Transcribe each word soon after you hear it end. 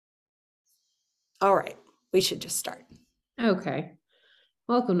All right, we should just start. Okay.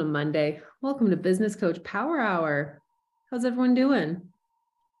 Welcome to Monday. Welcome to Business Coach Power Hour. How's everyone doing?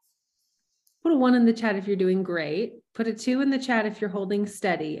 Put a 1 in the chat if you're doing great. Put a 2 in the chat if you're holding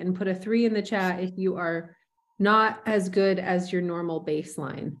steady, and put a 3 in the chat if you are not as good as your normal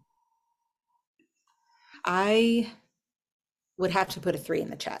baseline. I would have to put a 3 in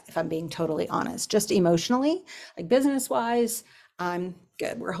the chat if I'm being totally honest. Just emotionally, like business-wise, I'm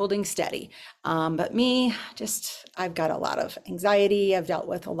good. We're holding steady. But me, I've got a lot of anxiety. I've dealt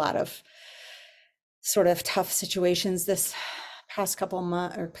with a lot of sort of tough situations this past couple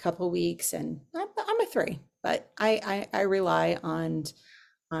months or couple weeks, and I'm a 3. But I rely on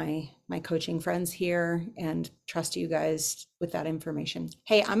my coaching friends here and trust you guys with that information.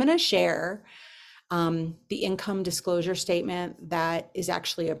 Hey, I'm going to share the income disclosure statement that is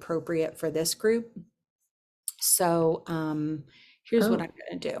actually appropriate for this group. So here's what I'm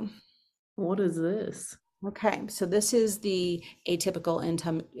going to do. What is this? Okay, so this is the atypical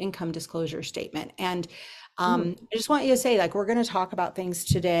income disclosure statement. And I just want you to say, like, we're going to talk about things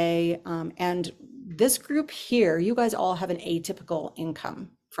today. And this group here, you guys all have an atypical income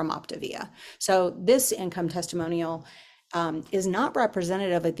from Optavia. So this income testimonial is not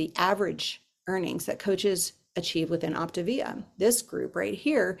representative of the average earnings that coaches achieve within Optavia. This group right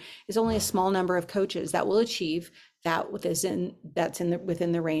here is only a small number of coaches that will achieve that within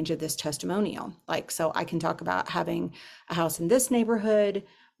the range of this testimonial. Like, so I can talk about having a house in this neighborhood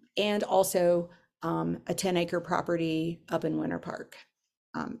and also a 10-acre property up in Winter Park.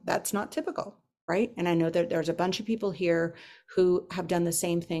 That's not typical, right? And I know that there's a bunch of people here who have done the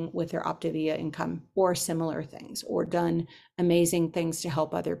same thing with their Optavia income or similar things, or done amazing things to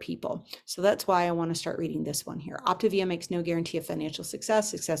help other people. So that's why I want to start reading this one here. Optavia makes no guarantee of financial success.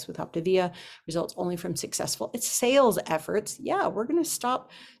 Success with Optavia results only from successful sales efforts. Yeah, we're going to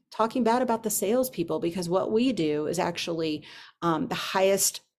stop talking bad about the salespeople, because what we do is actually the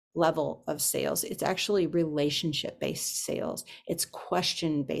highest level of sales. It's actually relationship-based sales. It's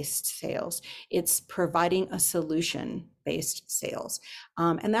question-based sales. It's providing a solution-based sales.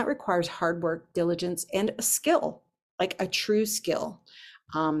 And that requires hard work, diligence, and a skill, like a true skill.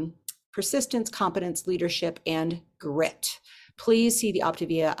 Persistence, competence, leadership, and grit. Please see the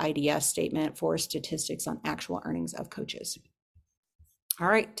Optavia IDS statement for statistics on actual earnings of coaches. All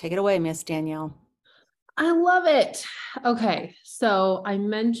right, take it away, Miss Danielle. I love it. Okay, so I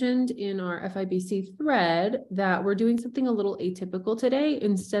mentioned in our FIBC thread that we're doing something a little atypical today.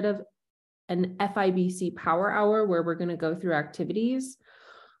 Instead of an FIBC power hour where we're going to go through activities,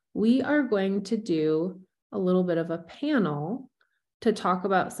 we are going to do a little bit of a panel to talk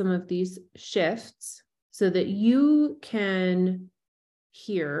about some of these shifts so that you can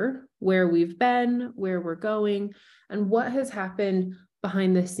hear where we've been, where we're going, and what has happened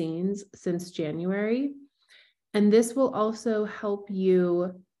behind the scenes since January. And this will also help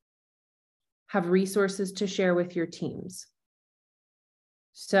you have resources to share with your teams.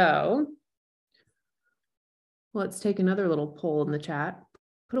 So let's take another little poll in the chat.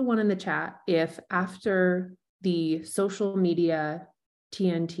 Put a 1 in the chat if after the social media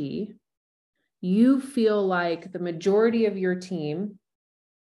TNT, you feel like the majority of your team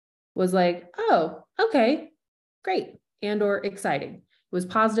was like, oh, okay, great, and or exciting. It was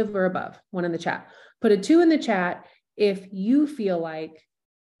positive or above. 1 in the chat. Put a 2 in the chat if you feel like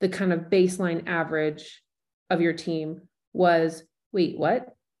the kind of baseline average of your team was, wait,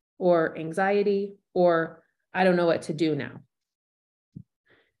 what? Or anxiety, or I don't know what to do now.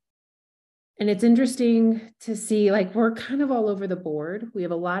 And it's interesting to see, like, we're kind of all over the board. We have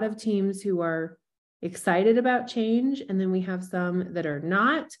a lot of teams who are excited about change, and then we have some that are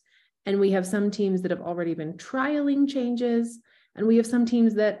not. And we have some teams that have already been trialing changes, and we have some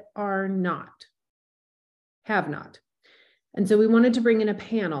teams that are not, have not. And so we wanted to bring in a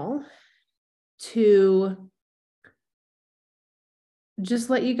panel to just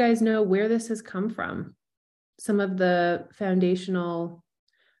let you guys know where this has come from, some of the foundational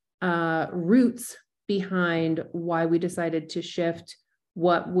roots behind why we decided to shift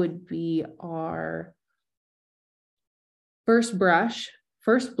what would be our first blush.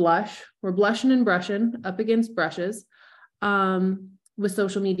 We're blushing and brushing up against brushes with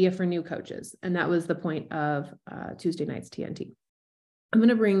social media for new coaches. And that was the point of Tuesday night's TNT. I'm going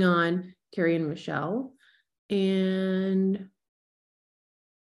to bring on Carrie and Michelle and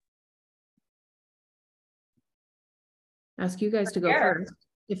ask you guys to go first,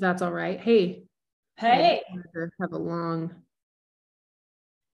 if that's all right. Hey. Hey. Have a long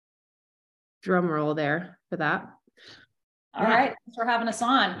drum roll there for that. All right. Thanks for having us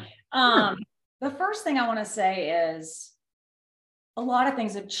on. The first thing I want to say is a lot of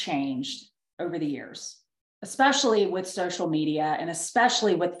things have changed over the years, especially with social media and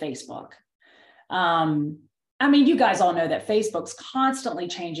especially with Facebook. I mean, you guys all know that Facebook's constantly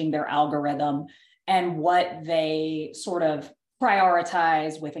changing their algorithm and what they sort of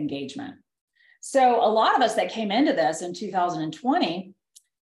prioritize with engagement. So a lot of us that came into this in 2020,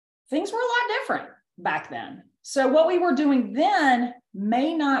 things were a lot different back then. So what we were doing then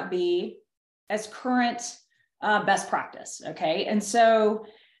may not be as current best practice, okay? And so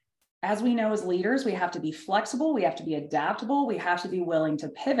as we know as leaders, we have to be flexible, we have to be adaptable, we have to be willing to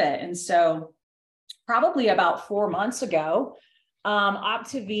pivot. And so probably about 4 months ago,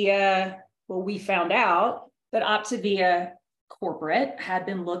 Optavia, well, we found out that Optavia corporate had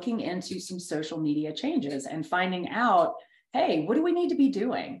been looking into some social media changes and finding out, hey, what do we need to be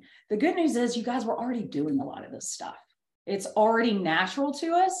doing? The good news is you guys were already doing a lot of this stuff. It's already natural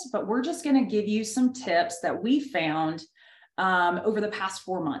to us, but we're just going to give you some tips that we found over the past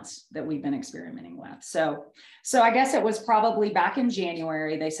 4 months that we've been experimenting with. So I guess it was probably back in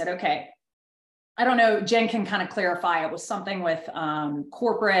January, they said, okay, I don't know, Jen can kind of clarify. It was something with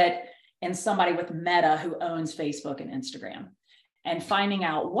corporate and somebody with Meta who owns Facebook and Instagram, and finding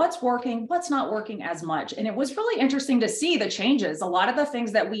out what's working, what's not working as much. And it was really interesting to see the changes. A lot of the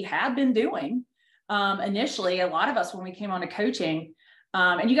things that we had been doing initially, a lot of us when we came on to coaching,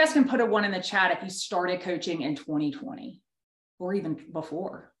 and you guys can put a one in the chat if you started coaching in 2020 or even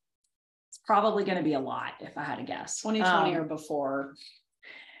before. It's probably going to be a lot if I had to guess. 2020 or before.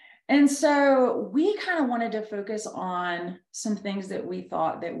 And so we kind of wanted to focus on some things that we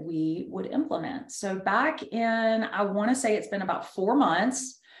thought that we would implement. So back in, I want to say it's been about 4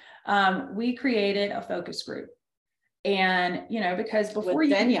 months, we created a focus group. And, you know, because before with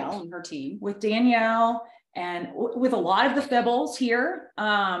Danielle and her team. With Danielle and with a lot of the Fibbles here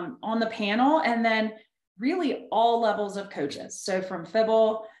on the panel, and then really all levels of coaches. So from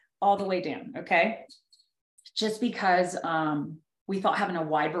Fibble all the way down, okay? Just because we thought having a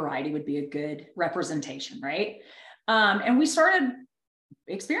wide variety would be a good representation, right? And we started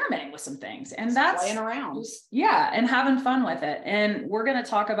experimenting with some things, and that's playing around. Yeah, and having fun with it. And we're going to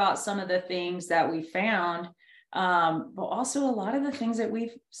talk about some of the things that we found, but also a lot of the things that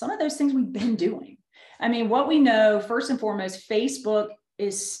some of those things we've been doing. I mean, what we know, first and foremost, Facebook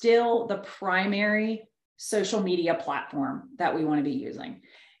is still the primary social media platform that we want to be using.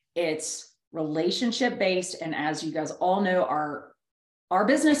 It's relationship based. And as you guys all know, our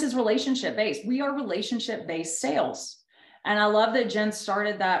business is relationship based. We are relationship based sales. And I love that Jen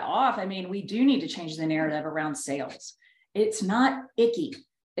started that off. I mean, we do need to change the narrative around sales. It's not icky.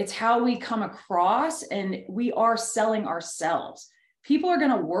 It's how we come across, and we are selling ourselves. People are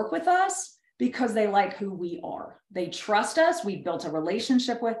going to work with us because they like who we are. They trust us. We've built a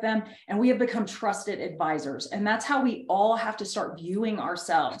relationship with them, and we have become trusted advisors. And that's how we all have to start viewing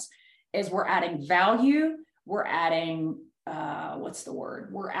ourselves, is we're adding value. We're adding, what's the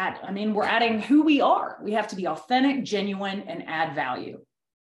word? We're adding who we are. We have to be authentic, genuine, and add value.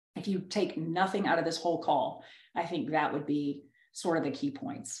 If you take nothing out of this whole call, I think that would be sort of the key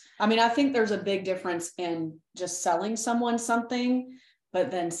points. I mean, I think there's a big difference in just selling someone something, but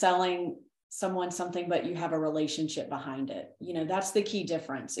then selling someone something, but you have a relationship behind it. You know, that's the key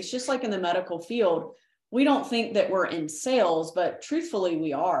difference. It's just like in the medical field, we don't think that we're in sales, but truthfully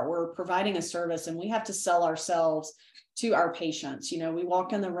we are. We're providing a service, and we have to sell ourselves to our patients. You know, we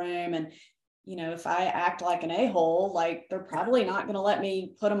walk in the room, and, you know, if I act like an a-hole, like, they're probably not going to let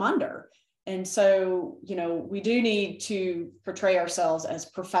me put them under. And so, you know, we do need to portray ourselves as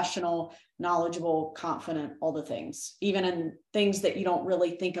professional, knowledgeable, confident, all the things, even in things that you don't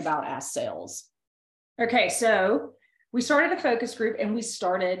really think about as sales. Okay, so we started a focus group, and we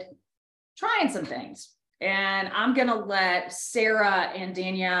started trying some things. And I'm going to let Sarah and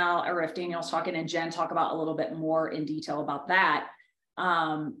Danielle, or if Danielle's talking, and Jen talk about a little bit more in detail about that.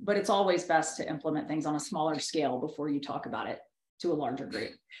 But it's always best to implement things on a smaller scale before you talk about it to a larger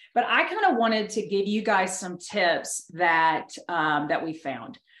group. But I kind of wanted to give you guys some tips that we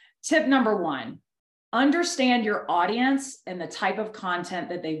found. Tip number 1, understand your audience and the type of content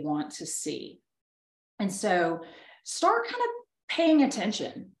that they want to see. And so start kind of paying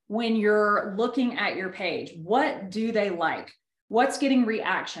attention when you're looking at your page. What do they like? What's getting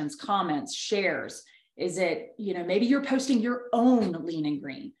reactions, comments, shares? Is it, you know, maybe you're posting your own lean and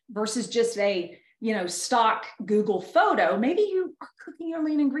green versus just a, you know, stock Google photo. Maybe you are cooking your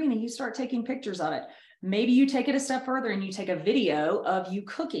lean and green and you start taking pictures of it. Maybe you take it a step further and you take a video of you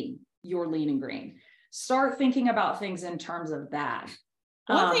cooking your lean and green. Start thinking about things in terms of that.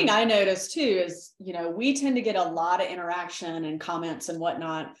 One thing I noticed too is, you know, we tend to get a lot of interaction and comments and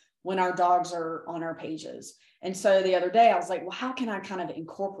whatnot when our dogs are on our pages. And so the other day I was like, well, how can I kind of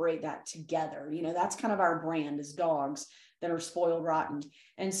incorporate that together? You know, that's kind of our brand, is dogs that are spoiled rotten.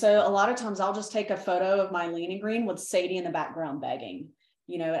 And so a lot of times I'll just take a photo of my lean and green with Sadie in the background begging.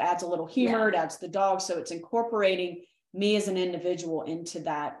 You know, it adds a little humor, it adds the dog. So it's incorporating me as an individual into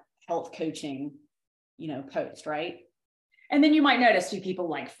that health coaching, you know, post, right? And then you might notice, do people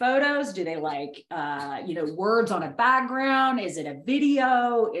like photos? Do they like, you know, words on a background? Is it a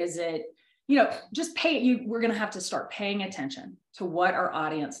video? Is it, you know, just we're going to have to start paying attention to what our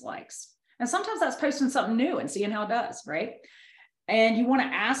audience likes. And sometimes that's posting something new and seeing how it does, right? And you want to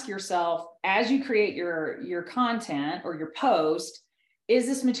ask yourself, as you create your content or your post, is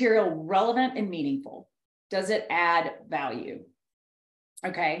this material relevant and meaningful? Does it add value?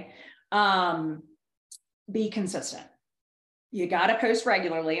 Okay. Be consistent. You got to post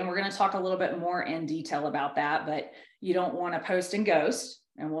regularly. And we're going to talk a little bit more in detail about that, but you don't want to post and ghost.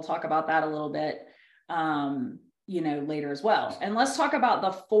 And we'll talk about that a little bit, you know, later as well. And let's talk about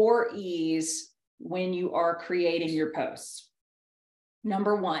the 4 E's when you are creating your posts.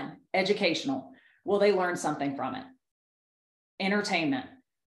 Number 1, educational. Will they learn something from it? Entertainment.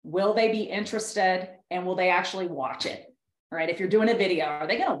 Will they be interested and will they actually watch it? Right? If you're doing a video, are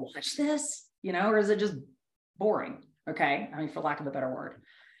they going to watch this? You know, or is it just boring? Okay. I mean, for lack of a better word.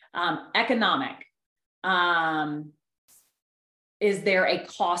 Economic. Is there a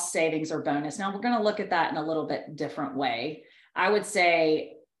cost savings or bonus? Now we're going to look at that in a little bit different way. I would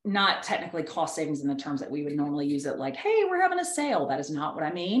say not technically cost savings in the terms that we would normally use it, like, hey, we're having a sale. That is not what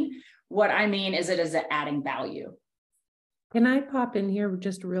I mean. What I mean is it adding value. Can I pop in here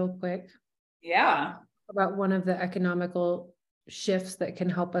just real quick? Yeah. About one of the economical shifts that can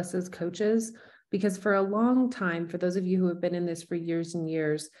help us as coaches, because for a long time, for those of you who have been in this for years and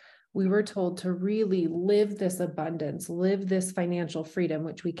years, we were told to really live this abundance, live this financial freedom,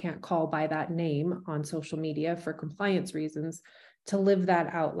 which we can't call by that name on social media for compliance reasons, to live that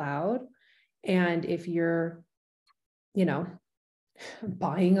out loud. And if you're, you know,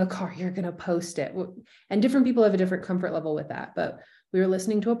 buying a car, you're going to post it. And different people have a different comfort level with that. But we were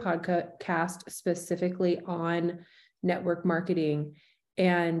listening to a podcast specifically on network marketing.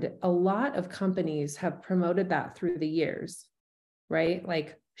 And a lot of companies have promoted that through the years, right?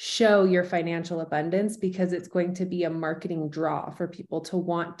 Like, show your financial abundance, because it's going to be a marketing draw for people to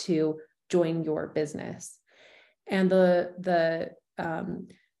want to join your business. And the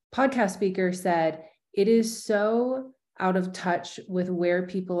podcast speaker said, it is so out of touch with where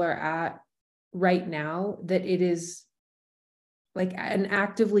people are at right now that it is like an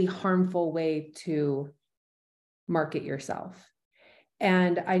actively harmful way to market yourself.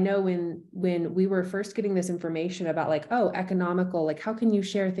 And I know when we were first getting this information about like, oh, economical, like how can you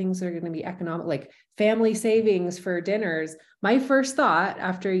share things that are going to be economic, like family savings for dinners? My first thought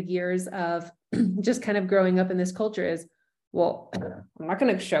after years of just kind of growing up in this culture is, well, I'm not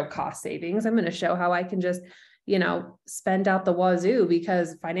going to show cost savings. I'm going to show how I can just, you know, spend out the wazoo,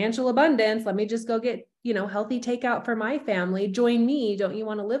 because financial abundance, let me just go get, you know, healthy takeout for my family. Join me. Don't you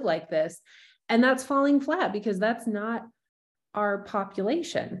want to live like this? And that's falling flat, because that's not our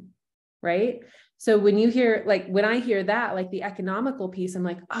population, right? So when you hear, like, when I hear that, like the economical piece, I'm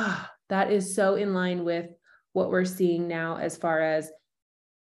like, that is so in line with what we're seeing now, as far as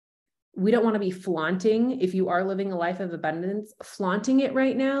we don't want to be flaunting. If you are living a life of abundance, flaunting it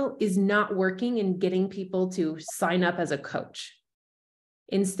right now is not working in getting people to sign up as a coach.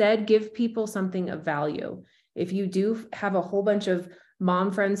 Instead, give people something of value. If you do have a whole bunch of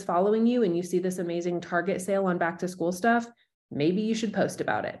mom friends following you and you see this amazing Target sale on back to school stuff, maybe you should post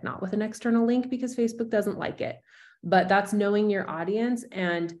about it, not with an external link because Facebook doesn't like it, but that's knowing your audience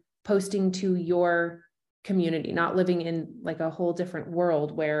and posting to your community, not living in like a whole different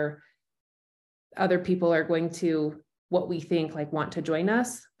world where other people are going to, what we think, like want to join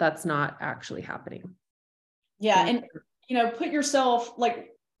us. That's not actually happening. Yeah. And, you know, put yourself like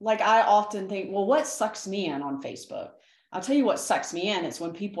I often think, well, what sucks me in on Facebook? I'll tell you what sucks me in. It's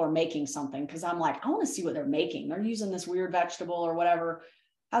when people are making something, because I'm like, I want to see what they're making. They're using this weird vegetable or whatever.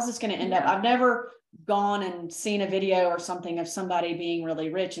 How's this going to end up? I've never gone and seen a video or something of somebody being really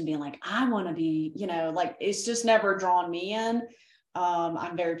rich and being like, I want to be, you know, like, it's just never drawn me in.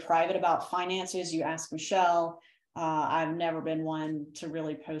 I'm very private about finances. You ask Michelle. I've never been one to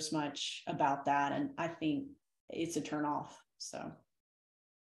really post much about that. And I think it's a turn off. So.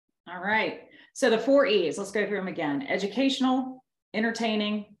 All right. So the 4 E's, let's go through them again: educational,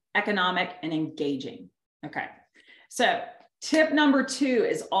 entertaining, economic, and engaging. Okay. So tip number 2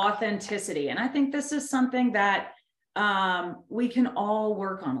 is authenticity. And I think this is something that we can all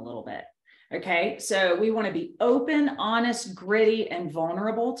work on a little bit. Okay. So we want to be open, honest, gritty, and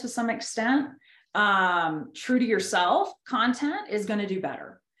vulnerable to some extent. True to yourself content is going to do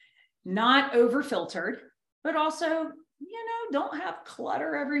better. Not over filtered, but also, don't have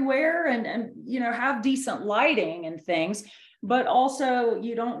clutter everywhere and have decent lighting and things, but also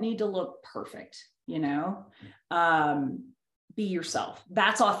you don't need to look perfect, be yourself.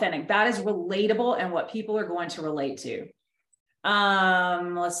 That's authentic. That is relatable and what people are going to relate to.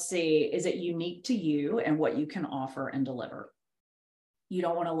 Let's see. Is it unique to you and what you can offer and deliver? You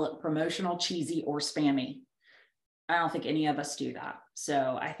don't want to look promotional, cheesy, or spammy. I don't think any of us do that.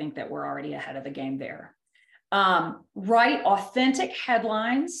 So I think that we're already ahead of the game there. Write authentic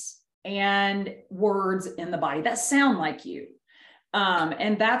headlines and words in the body that sound like you.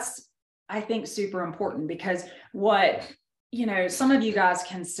 And that's, I think, super important, because what, some of you guys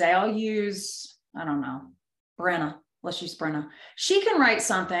can say, I'll use, I don't know, Brenna. Let's use Brenna. She can write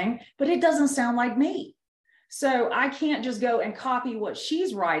something, but it doesn't sound like me. So I can't just go and copy what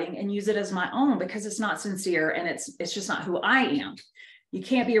she's writing and use it as my own, because it's not sincere and it's just not who I am. You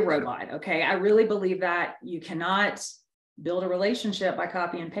can't be a robot. Okay. I really believe that you cannot build a relationship by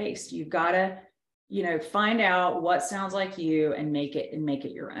copy and paste. You've got to, find out what sounds like you and make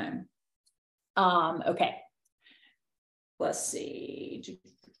it your own. Okay. Let's see.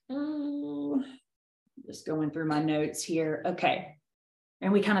 Just going through my notes here. Okay.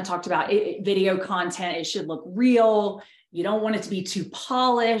 And we kind of talked about video content. It should look real. You don't want it to be too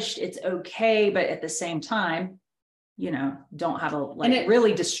polished. It's okay. But at the same time, don't have a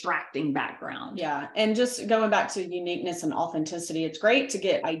really distracting background. Yeah. And just going back to uniqueness and authenticity, it's great to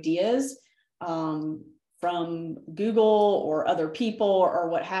get ideas from Google or other people or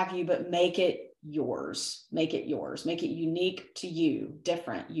what have you, but make it yours. Make it yours. Make it unique to you,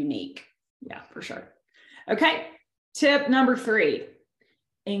 different, unique. Yeah, for sure. Okay. Tip number 3.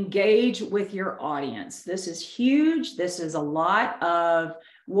 Engage with your audience. This is huge. This is a lot of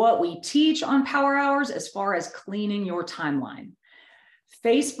what we teach on Power Hours as far as cleaning your timeline.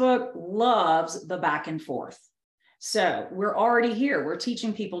 Facebook loves the back and forth. So we're already here. We're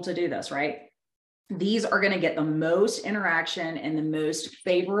teaching people to do this, right? These are going to get the most interaction and the most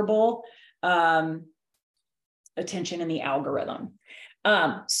favorable attention in the algorithm.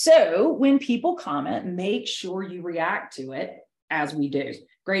 So when people comment, make sure you react to it as we do.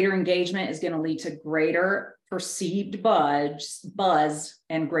 Greater engagement is going to lead to greater perceived buzz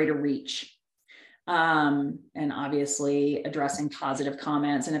and greater reach. And obviously addressing positive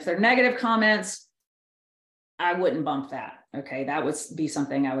comments. And if they're negative comments, I wouldn't bump that. Okay. That would be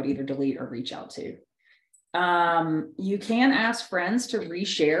something I would either delete or reach out to. You can ask friends to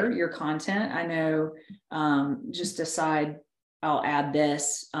reshare your content. I know, just aside, I'll add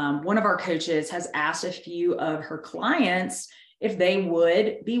this. One of our coaches has asked a few of her clients if they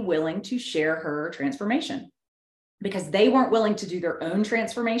would be willing to share her transformation, because they weren't willing to do their own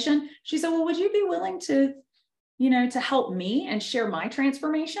transformation. She said, well, would you be willing to, to help me and share my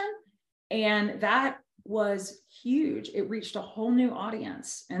transformation? And that was huge. It reached a whole new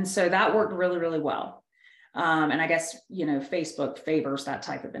audience. And so that worked really, really well. And I guess, Facebook favors that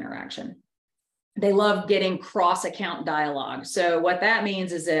type of interaction. They love getting cross-account dialogue. So what that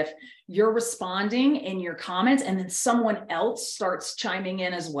means is if you're responding in your comments and then someone else starts chiming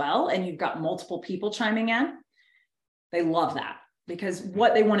in as well, and you've got multiple people chiming in, they love that, because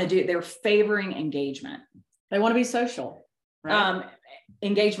what they want to do, they're favoring engagement. They want to be social, right?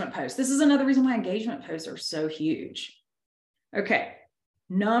 Engagement posts. This is another reason why engagement posts are so huge. Okay.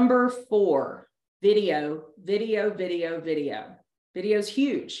 Number 4, video. Video is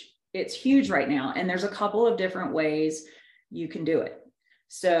huge. It's huge right now. And there's a couple of different ways you can do it.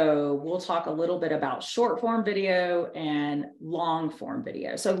 So we'll talk a little bit about short form video and long form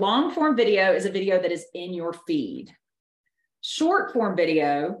video. So long form video is a video that is in your feed. Short form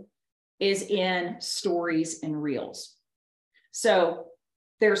video is in stories and reels. So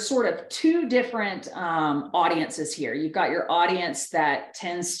there's sort of 2 different audiences here. You've got your audience that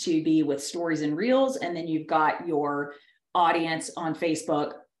tends to be with stories and reels, and then you've got your audience on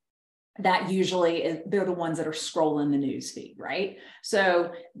Facebook that usually they're the ones that are scrolling the news feed, right?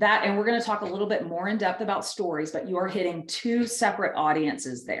 So that, and we're going to talk a little bit more in depth about stories, but you are hitting 2 separate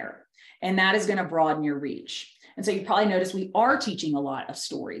audiences there, and that is going to broaden your reach. And so you probably notice we are teaching a lot of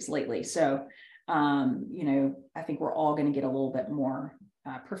stories lately. So, I think we're all going to get a little bit more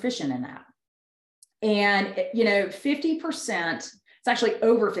proficient in that. And, 50%, it's actually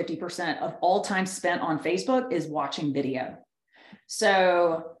over 50% of all time spent on Facebook is watching video.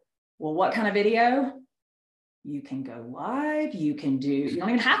 So, well, what kind of video? You can go live. You don't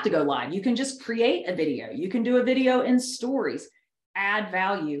even have to go live. You can just create a video. You can do a video in stories, add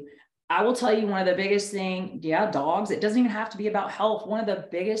value. I will tell you one of the biggest things, dogs, it doesn't even have to be about health. One of the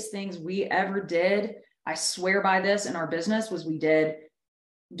biggest things we ever did, I swear by this in our business, was we did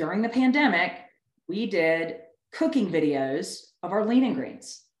during the pandemic, we did cooking videos of our lean and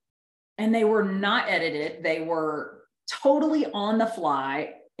greens. And they were not edited. They were totally on the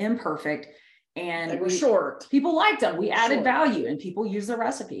fly, imperfect. And they were short. People liked them. We added value and people use the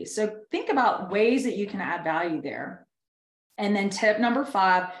recipes. So think about ways that you can add value there. And then tip number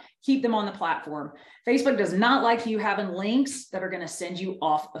 5, keep them on the platform. Facebook does not like you having links that are going to send you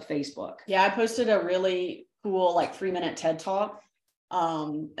off of Facebook. Yeah, I posted a really cool 3-minute TED talk.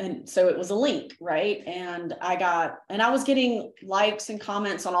 And so it was a link, right? And I was getting likes and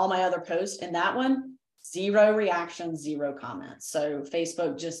comments on all my other posts, and that one, 0 reactions, 0 comments. So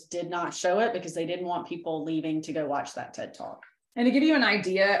Facebook just did not show it because they didn't want people leaving to go watch that TED talk. And to give you an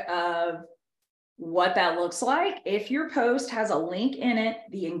idea of what that looks like, if your post has a link in it,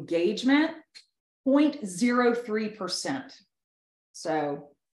 the engagement 0.03%. So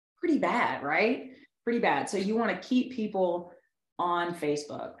pretty bad, right? Pretty bad. So you want to keep people on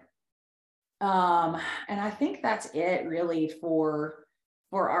Facebook. And I think that's it really for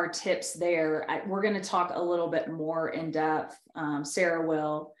our tips there. We're going to talk a little bit more in depth, Sarah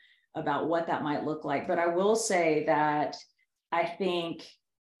will, about what that might look like. But I will say that I think,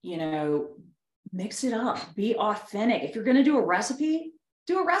 mix it up, be authentic. If you're going to do a recipe,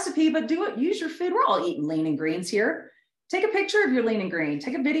 but do it, use your food. We're all eating lean and greens here. Take a picture of your lean and green,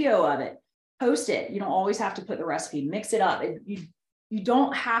 take a video of it, post it. You don't always have to put the recipe, mix it up. You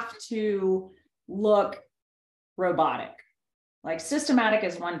don't have to look robotic. Like systematic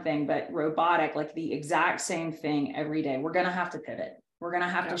is one thing, but robotic, like the exact same thing every day. We're going to have to pivot. We're going to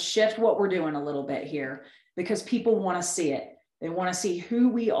have to shift what we're doing a little bit here because people want to see it. They want to see who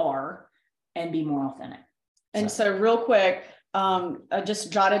we are and be more authentic. And so real quick, I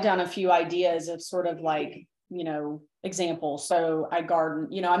just jotted down a few ideas of sort of examples. So I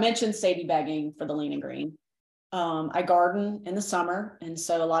garden, I mentioned Sadie begging for the lean and green. I garden in the summer. And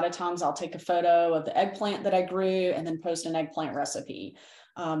so a lot of times I'll take a photo of the eggplant that I grew and then post an eggplant recipe.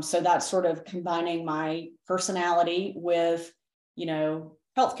 So that's sort of combining my personality with,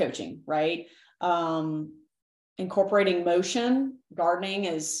 health coaching, right? Incorporating motion. Gardening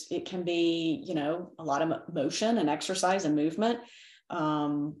it can be, a lot of motion and exercise and movement.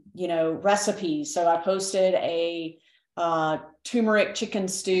 Recipes. So I posted a turmeric chicken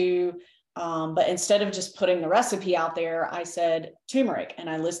stew. But instead of just putting the recipe out there, I said turmeric, and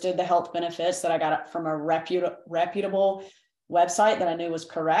I listed the health benefits that I got from a reputable website that I knew was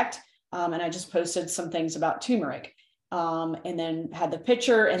correct. And I just posted some things about turmeric, and then had the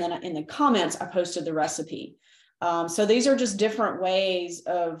picture. And then in the comments, I posted the recipe. So these are just different ways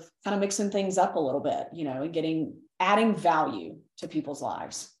of kind of mixing things up a little bit, and adding value to people's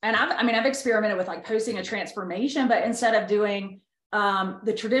lives. And I've experimented with posting a transformation, but instead of doing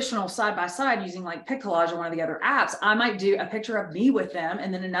the traditional side-by-side using PicCollage or one of the other apps, I might do a picture of me with them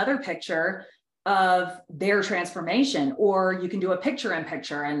and then another picture of their transformation, or you can do a picture in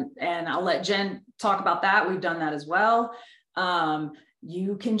picture, and I'll let Jen talk about that. We've done that as well.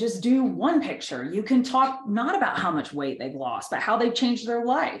 You can just do one picture. You can talk not about how much weight they've lost, but how they've changed their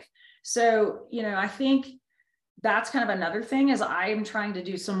life. So, I think that's kind of another thing is I'm trying to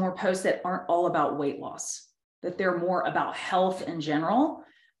do some more posts that aren't all about weight loss, that they're more about health in general,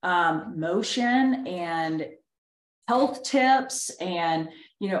 motion and health tips. And,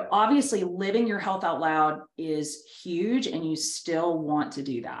 obviously living your health out loud is huge, and you still want to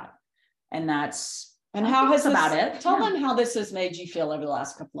do that. And how has about it? Tell them how this has made you feel over the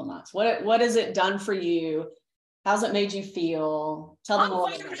last couple of months. What has it done for you? How's it made you feel? Tell them a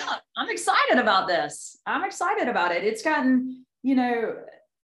little bit. I'm excited about this. I'm excited about it. It's gotten,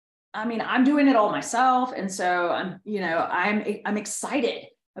 I'm doing it all myself. And so I'm excited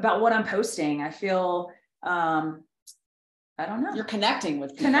about what I'm posting. I feel, I don't know. You're connecting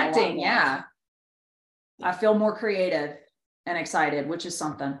with people. Connecting. Yeah. I feel more creative and excited, which is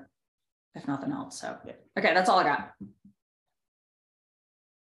something, if nothing else. So, okay. That's all I got.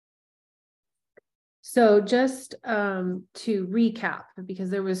 So just to recap, because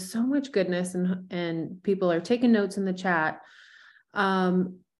there was so much goodness and people are taking notes in the chat.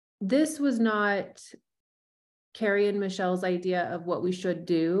 This was not Carrie and Michelle's idea of what we should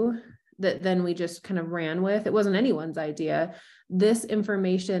do that then we just kind of ran with. It wasn't anyone's idea. This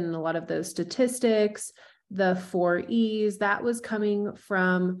information, a lot of those statistics, the 4 E's, that was coming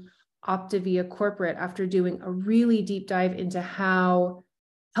from Optavia Corporate after doing a really deep dive into how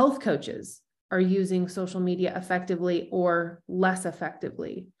health coaches are using social media effectively or less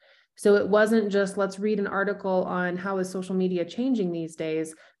effectively. So it wasn't just, let's read an article on how is social media changing these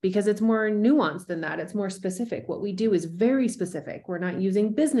days, because it's more nuanced than that. It's more specific. What we do is very specific. We're not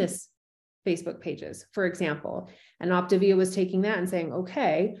using business Facebook pages, for example. And Optavia was taking that and saying,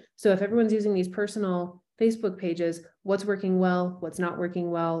 okay, so if everyone's using these personal Facebook pages, what's working well, what's not working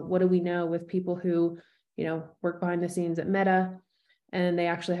well? What do we know with people who, work behind the scenes at Meta? And they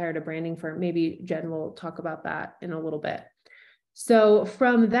actually hired a branding firm. Maybe Jen will talk about that in a little bit. So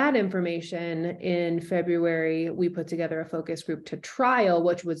from that information in February, we put together a focus group to trial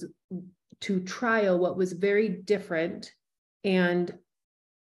what was very different and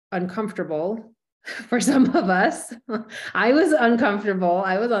uncomfortable for some of us. I was uncomfortable.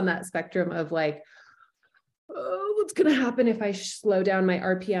 I was on that spectrum of like, oh, what's going to happen if I slow down my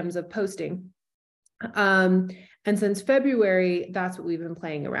RPMs of posting? And since February, that's what we've been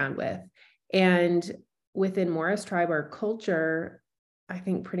playing around with. And within Morris Tribe, our culture, I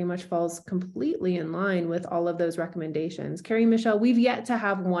think pretty much falls completely in line with all of those recommendations. Carrie and Michelle, we've yet to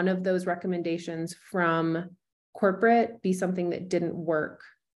have one of those recommendations from corporate be something that didn't work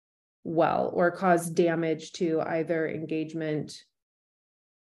well or cause damage to either engagement,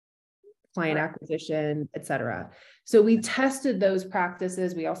 client acquisition, et cetera. So we tested those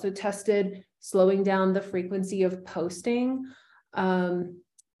practices. We also tested slowing down the frequency of posting.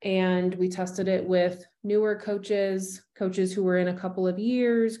 And we tested it with newer coaches who were in a couple of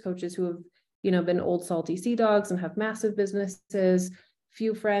years, coaches who have, been old salty sea dogs and have massive businesses,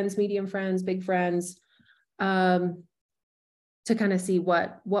 few friends, medium friends, big friends, to kind of see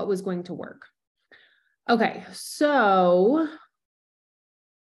what was going to work. Okay, so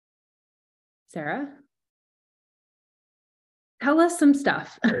Sarah, tell us some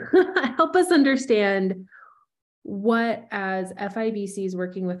stuff. Help us understand what, as FIBCs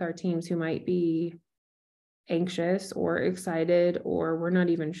working with our teams who might be anxious or excited, or we're not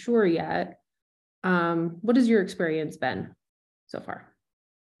even sure yet, what has your experience been so far?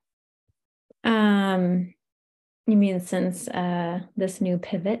 You mean since this new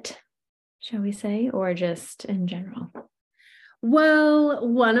pivot, shall we say, or just in general? Well,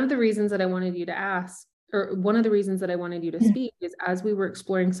 one of the reasons that I wanted you to ask, or one of the reasons that I wanted you to speak, is as we were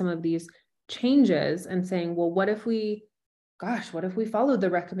exploring some of these changes and saying, well, what if we followed the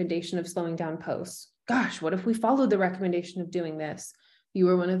recommendation of slowing down posts? Gosh, what if we followed the recommendation of doing this? You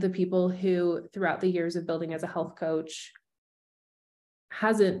were one of the people who, throughout the years of building as a health coach,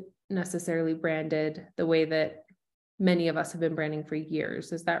 hasn't necessarily branded the way that many of us have been branding for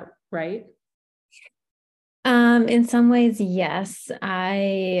years. Is that right? In some ways, yes.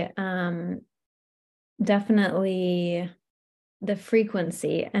 I definitely the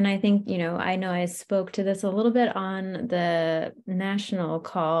frequency. And I think, I know I spoke to this a little bit on the national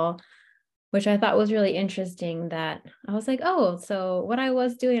call, which I thought was really interesting, that I was like, oh, so what I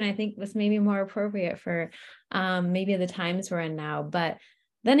was doing, I think was maybe more appropriate for maybe the times we're in now. But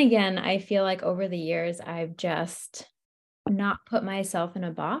then again, I feel like over the years, I've just not put myself in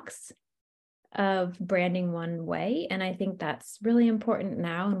a box of branding one way. And I think that's really important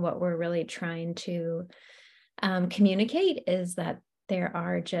now. And what we're really trying to communicate is that there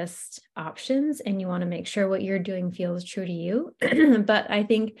are just options, and you want to make sure what you're doing feels true to you. But I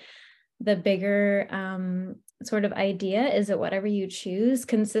think the bigger sort of idea is that whatever you choose,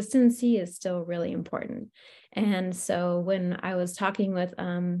 consistency is still really important. And so when I was talking with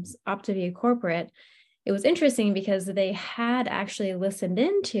Optavia Corporate, it was interesting because they had actually listened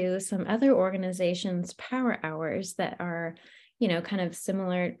into some other organizations' power hours that are, kind of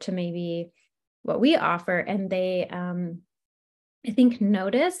similar to maybe what we offer. And they, I think,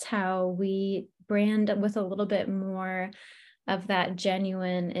 noticed how we brand with a little bit more of that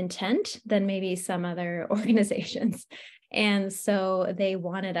genuine intent than maybe some other organizations. And so they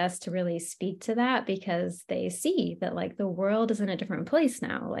wanted us to really speak to that, because they see that like the world is in a different place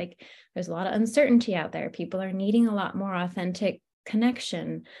now. Like there's a lot of uncertainty out there. People are needing a lot more authentic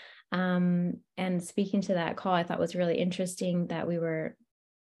connection. And speaking to that call, I thought was really interesting that we were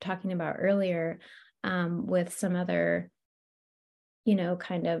talking about earlier with some other,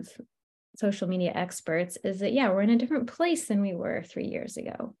 kind of social media experts, is that, yeah, we're in a different place than we were 3 years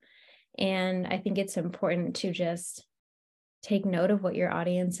ago. And I think it's important to just take note of what your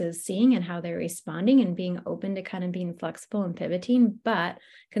audience is seeing and how they're responding, and being open to kind of being flexible and pivoting, but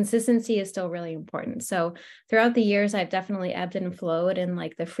consistency is still really important. So throughout the years, I've definitely ebbed and flowed in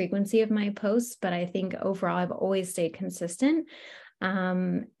like the frequency of my posts, but I think overall I've always stayed consistent,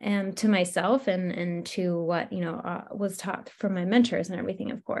 and to myself and to what, was taught from my mentors and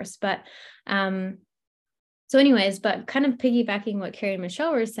everything, of course. But so anyways, but kind of piggybacking what Carrie and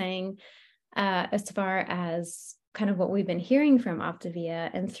Michelle were saying, as far as kind of what we've been hearing from Optavia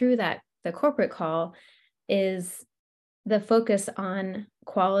and through that, the corporate call, is the focus on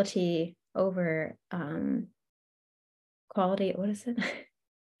quality over quality. What is it?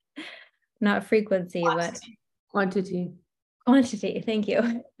 Not frequency, but Quantity. quantity. Thank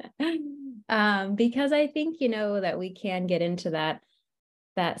you. Because I think, that we can get into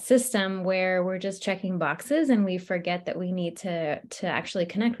that system where we're just checking boxes and we forget that we need to actually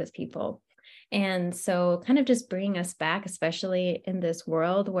connect with people. And so kind of just bringing us back, especially in this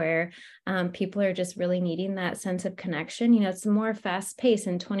world where people are just really needing that sense of connection. It's more fast paced.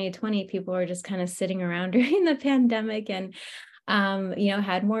 In 2020, people are just kind of sitting around during the pandemic and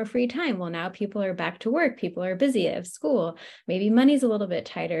had more free time. Well, now people are back to work. People are busy at school. Maybe money's a little bit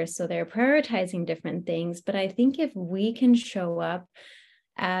tighter, so they're prioritizing different things. But I think if we can show up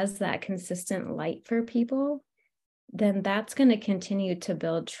as that consistent light for people, then that's going to continue to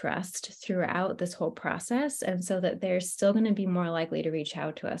build trust throughout this whole process. And so that they're still going to be more likely to reach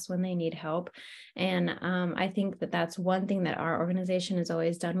out to us when they need help. And I think that that's one thing that our organization has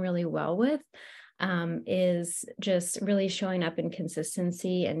always done really well with, is just really showing up in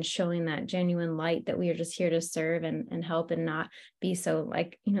consistency and showing that genuine light that we are just here to serve and help and not be so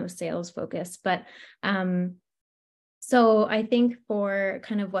sales focused. But so I think for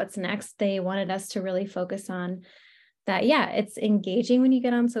kind of what's next, they wanted us to really focus on that. Yeah, it's engaging when you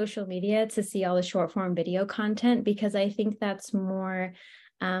get on social media to see all the short form video content, because I think that's more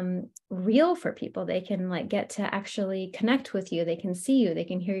real for people. They can get to actually connect with you. They can see you, they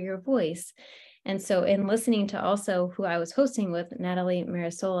can hear your voice. And so in listening to also who I was hosting with, Natalie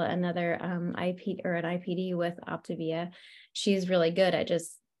Marisola, another an IPD with Optavia, she's really good at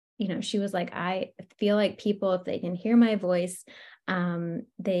just, she was like, I feel like people, if they can hear my voice,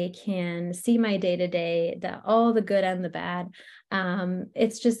 they can see my day-to-day, all the good and the bad.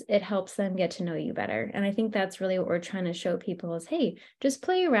 It helps them get to know you better. And I think that's really what we're trying to show people is, hey, just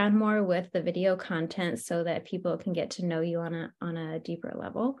play around more with the video content so that people can get to know you on a deeper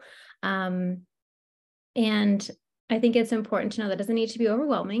level. And I think it's important to know that it doesn't need to be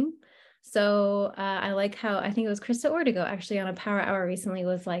overwhelming. So I like how, I think it was Krista Ortego actually on a Power Hour recently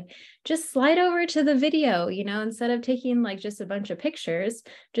was like, just slide over to the video, instead of taking just a bunch of pictures,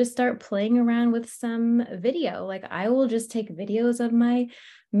 just start playing around with some video. I will just take videos of my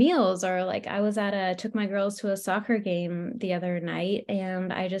meals, or I took my girls to a soccer game the other night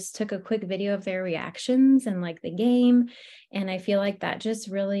and I just took a quick video of their reactions and the game. And I feel like that just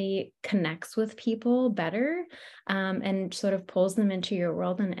really connects with people better, and sort of pulls them into your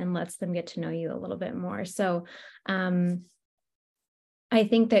world and lets them get to know you a little bit more. So I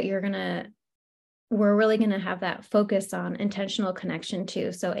think that we're really going to have that focus on intentional connection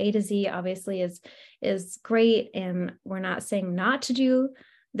too. So A to Z obviously is great. And we're not saying not to do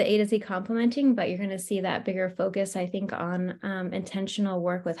the A to Z complementing, but you're going to see that bigger focus, I think, on intentional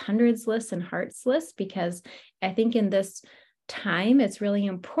work with hundreds lists and hearts lists, because I think in this time, it's really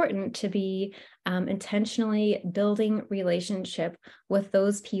important to be intentionally building relationship with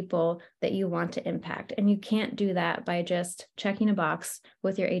those people that you want to impact. And you can't do that by just checking a box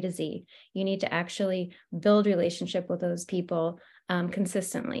with your A to Z. You need to actually build relationship with those people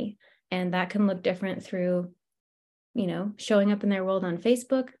consistently. And that can look different through showing up in their world on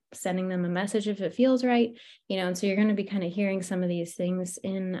Facebook, sending them a message if it feels right, and so you're going to be kind of hearing some of these things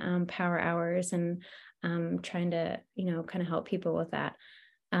in Power Hours and trying to, kind of help people with that.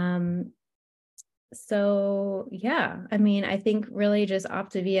 So yeah, I think really just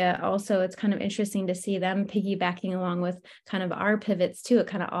Optavia also, it's kind of interesting to see them piggybacking along with kind of our pivots too. It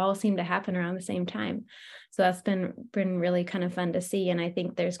kind of all seemed to happen around the same time. So that's been really kind of fun to see. And I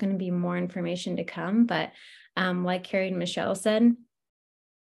think there's going to be more information to come, but like Carrie and Michelle said,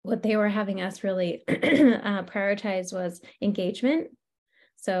 what they were having us really prioritize was engagement.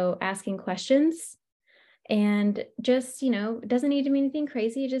 So asking questions, and just, it doesn't need to be anything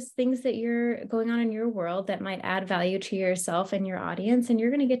crazy, just things that you're going on in your world that might add value to yourself and your audience. And you're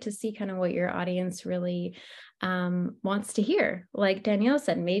going to get to see kind of what your audience really wants to hear. Like Danielle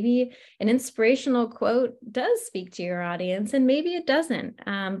said, maybe an inspirational quote does speak to your audience and maybe it doesn't,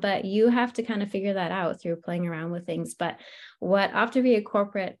 but you have to kind of figure that out through playing around with things. But what Optavia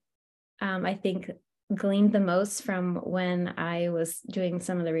Corporate, I think, gleaned the most from when I was doing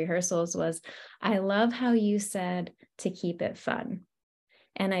some of the rehearsals was, I love how you said to keep it fun.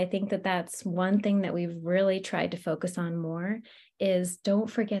 And I think that that's one thing that we've really tried to focus on more is don't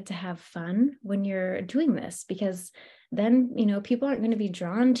forget to have fun when you're doing this, because then, people aren't going to be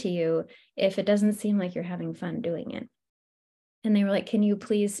drawn to you if it doesn't seem like you're having fun doing it. And they were like, can you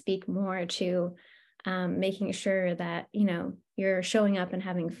please speak more to making sure that, you're showing up and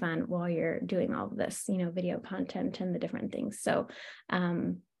having fun while you're doing all of this, video content and the different things. So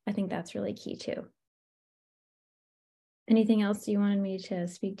I think that's really key too. Anything else you wanted me to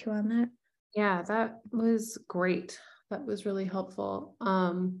speak to on that? Yeah, that was great. That was really helpful.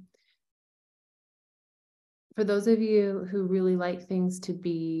 For those of you who really like things to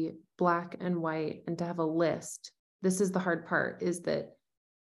be black and white and to have a list, this is the hard part, is that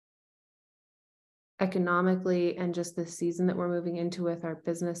economically and just the season that we're moving into with our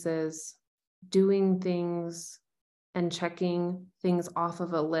businesses, doing things and checking things off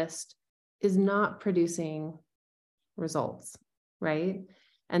of a list is not producing results, right?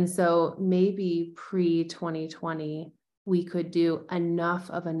 And so maybe pre-2020, we could do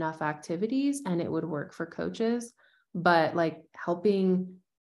enough activities and it would work for coaches, but like helping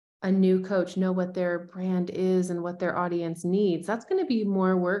a new coach know what their brand is and what their audience needs, that's going to be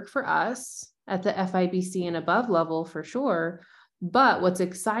more work for us at the FIBC and above level for sure. But what's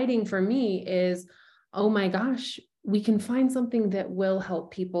exciting for me is, oh my gosh, we can find something that will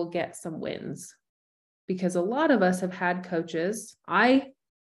help people get some wins. Because a lot of us have had coaches, I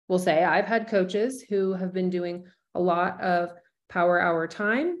will say I've had coaches who have been doing a lot of power hour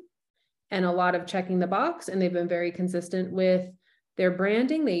time and a lot of checking the box, and they've been very consistent with their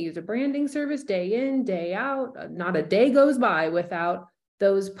branding. They use a branding service day in, day out. Not a day goes by without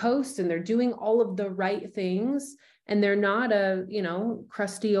those posts, and they're doing all of the right things. And they're not a,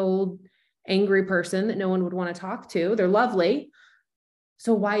 crusty old angry person that no one would want to talk to. They're lovely.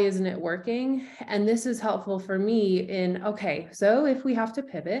 So why isn't it working? And this is helpful for me in, okay, so if we have to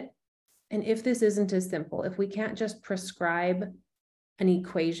pivot, and if this isn't as simple, if we can't just prescribe an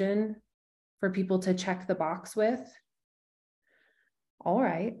equation for people to check the box with, all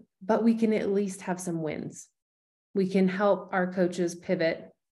right, but we can at least have some wins. We can help our coaches pivot,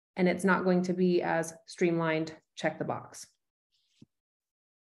 and it's not going to be as streamlined, check the box.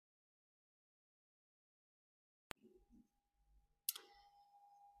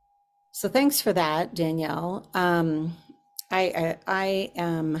 So thanks for that, Danielle. Tom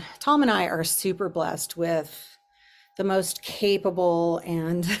and I are super blessed with the most capable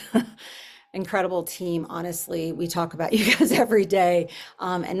and incredible team. Honestly, we talk about you guys every day,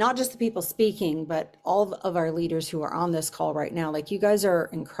 and not just the people speaking, but all of our leaders who are on this call right now. Like, you guys are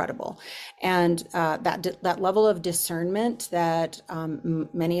incredible, and that level of discernment that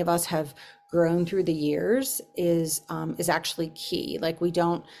many of us have grown through the years is actually key. Like, we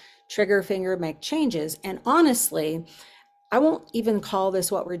don't trigger finger, make changes. And honestly, I won't even call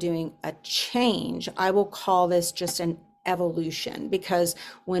this what we're doing a change. I will call this just an evolution, because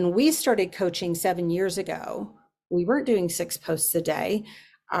when we started coaching 7 years ago, we weren't doing 6 posts a day.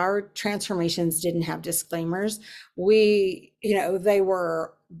 Our transformations didn't have disclaimers. They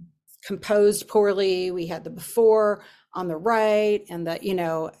were composed poorly. We had the before on the right and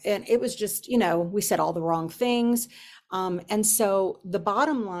and it was just, we said all the wrong things. And so the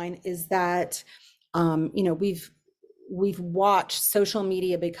bottom line is that, we've watched social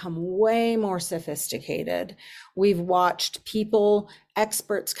media become way more sophisticated. We've watched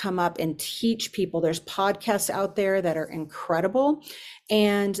experts come up and teach people. There's podcasts out there that are incredible.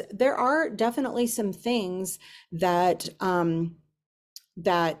 And there are definitely some things that,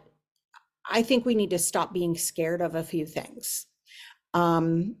 that I think we need to stop being scared of a few things.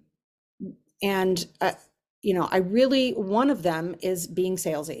 One of them is being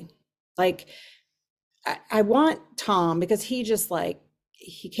salesy. Like, I want Tom, because he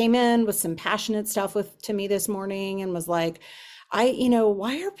he came in with some passionate stuff to me this morning and was like, why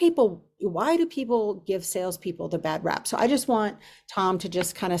do people give salespeople the bad rap? So I just want Tom to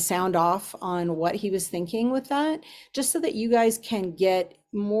just kind of sound off on what he was thinking with that, just so that you guys can get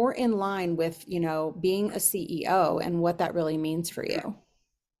more in line with, being a CEO and what that really means for you.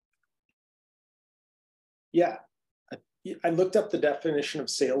 Yeah, I looked up the definition of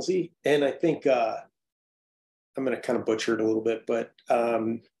salesy, and I think I'm going to kind of butcher it a little bit, but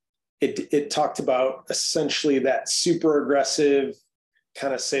it talked about essentially that super aggressive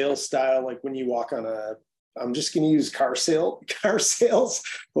kind of sales style, like when you walk on I'm just going to use car sales.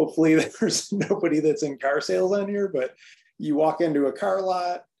 Hopefully there's nobody that's in car sales on here, but you walk into a car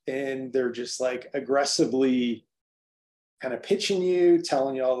lot and they're just like aggressively kind of pitching you,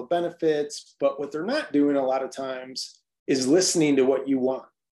 telling you all the benefits, but what they're not doing a lot of times is listening to what you want.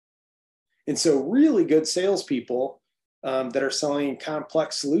 And so really good salespeople that are selling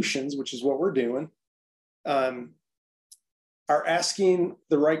complex solutions, which is what we're doing, are asking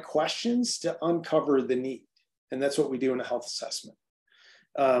the right questions to uncover the need. And that's what we do in a health assessment.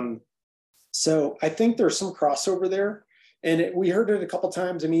 So I think there's some crossover there. And we heard it a couple of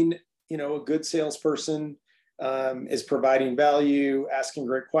times. I mean, a good salesperson is providing value, asking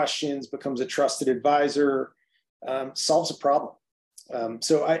great questions, becomes a trusted advisor, solves a problem.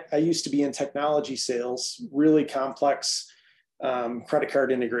 So I used to be in technology sales, really complex credit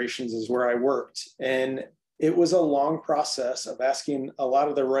card integrations is where I worked. And it was a long process of asking a lot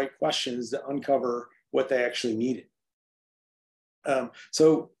of the right questions to uncover what they actually needed.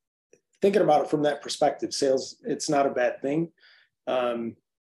 So thinking about it from that perspective, sales, it's not a bad thing.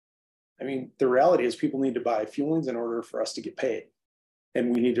 I mean, the reality is people need to buy fuelings in order for us to get paid,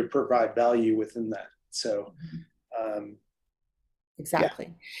 and we need to provide value within that. So,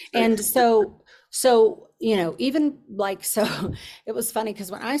 exactly. Yeah. And so, you know, even like, so it was funny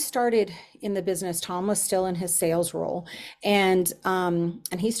because when I started in the business, Tom was still in his sales role, and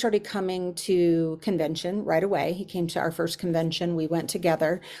he started coming to convention right away. He came to our first convention. We went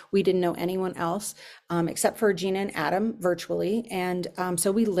together. We didn't know anyone else except for Gina and Adam virtually. And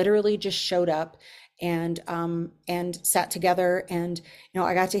so we literally just showed up and sat together, and you know,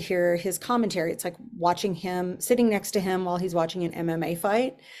 I got to hear his commentary. It's like watching him, sitting next to him while he's watching an MMA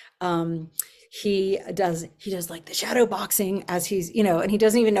fight. He does like the shadow boxing as he's, you know, and he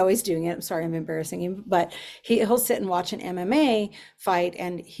doesn't even know he's doing it. I'm sorry, I'm embarrassing him, but he'll sit and watch an MMA fight,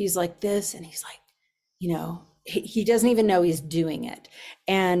 and he's like this, and he's like, you know, he doesn't even know he's doing it.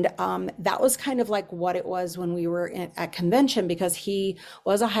 And that was kind of like what it was when we were at convention, because he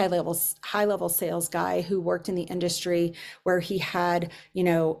was a high level sales guy who worked in the industry where he had, you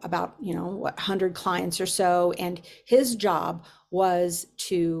know, about, you know, what, 100 clients or so. And his job was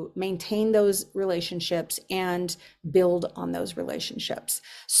to maintain those relationships and build on those relationships.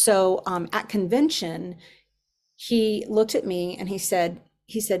 So at convention, he looked at me and he said,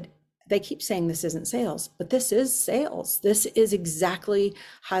 they keep saying this isn't sales, but this is sales. This is exactly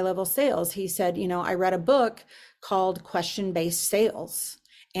high level sales. He said, you know, I read a book called Question-Based Sales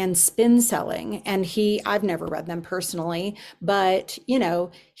and Spin Selling. And I've never read them personally, but you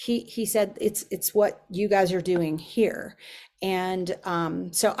know, he said, it's what you guys are doing here. And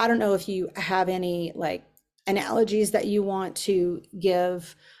so I don't know if you have any like analogies that you want to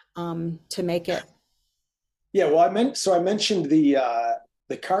give to make it. Yeah, well, I mentioned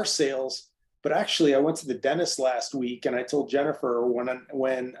the car sales, but actually I went to the dentist last week, and I told Jennifer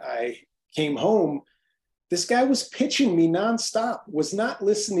when I came home, this guy was pitching me nonstop, was not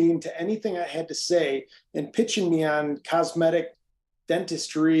listening to anything I had to say, and pitching me on cosmetic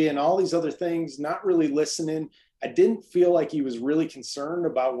dentistry and all these other things, not really listening. I didn't feel like he was really concerned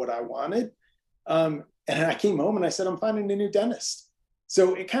about what I wanted. And I came home and I said, I'm finding a new dentist.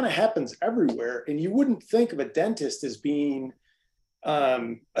 So it kind of happens everywhere. And you wouldn't think of a dentist as being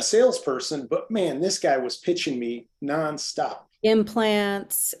a salesperson, but man, this guy was pitching me nonstop.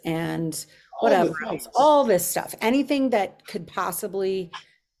 Implants and whatever else, all this stuff, anything that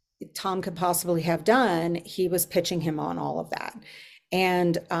Tom could possibly have done, he was pitching him on all of that.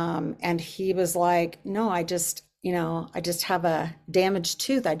 And he was like, no, I just have a damaged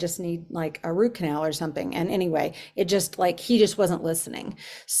tooth. I just need like a root canal or something. And anyway, it just like, he just wasn't listening.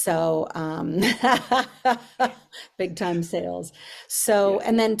 So, big time sales. So,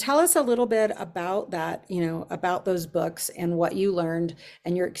 and then tell us a little bit about that, you know, about those books and what you learned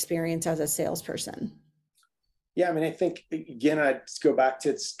and your experience as a salesperson. Yeah, I mean, I think, again, I'd go back to,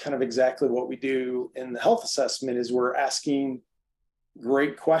 it's kind of exactly what we do in the health assessment is we're asking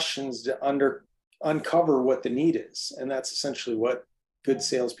great questions to uncover what the need is. And that's essentially what good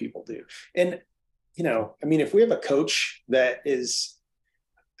salespeople do. And, you know, I mean, if we have a coach that is,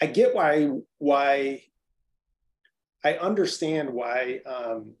 I get why I understand why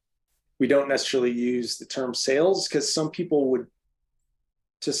we don't necessarily use the term sales, because some people would,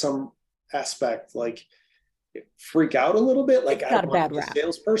 to some aspect, like freak out a little bit, like I don't want to be a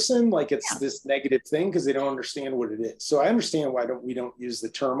salesperson, like it's this negative thing because they don't understand what it is. So I understand why we don't use the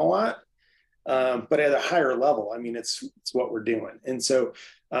term a lot, but at a higher level, I mean, it's what we're doing. And so,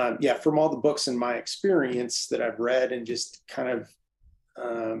 yeah, from all the books in my experience that I've read and just kind of,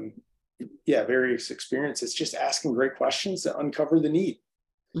 various experiences, just asking great questions to uncover the need.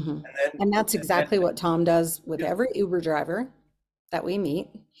 Mm-hmm. And that's exactly what Tom does with every Uber driver that we meet.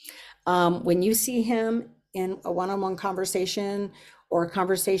 When you see him in a one-on-one conversation or a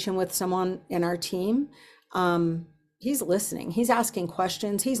conversation with someone in our team, he's listening, he's asking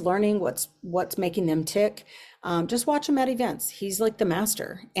questions, he's learning what's making them tick. Just watch him at events. He's like the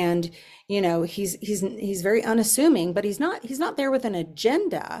master, and you know, he's very unassuming, but he's not there with an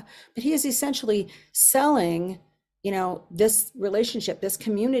agenda, but he is essentially selling, you know, this relationship, this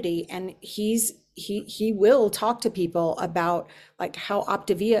community, and he's he will talk to people about like how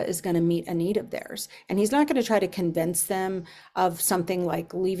Optavia is going to meet a need of theirs. And he's not going to try to convince them of something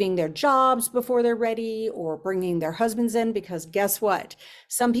like leaving their jobs before they're ready or bringing their husbands in, because guess what?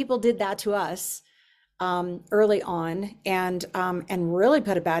 Some people did that to us early on, and really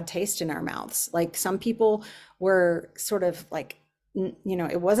put a bad taste in our mouths. Like some people were sort of like,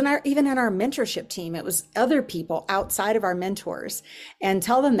 it wasn't even in our mentorship team. It was other people outside of our mentors. And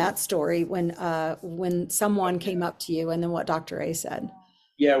tell them that story when someone came up to you, and then what Dr. A said.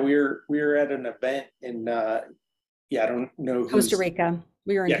 Yeah, we were at an event in I don't know Costa Rica.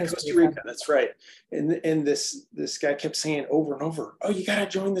 We were in Costa Rica. That's right. And this guy kept saying over and over, "Oh, you got to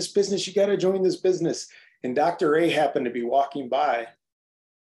join this business. You got to join this business." And Dr. A happened to be walking by,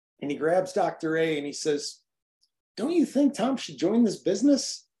 and he grabs Dr. A and he says, "Don't you think Tom should join this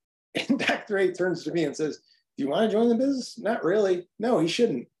business?" And Dr. A turns to me and says, "Do you want to join the business?" "Not really. No, he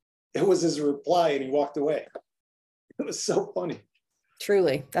shouldn't." It was his reply, and he walked away. It was so funny.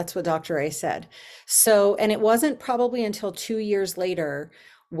 Truly, that's what Dr. A said. So, and it wasn't probably until 2 years later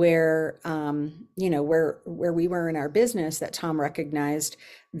where, where we were in our business that Tom recognized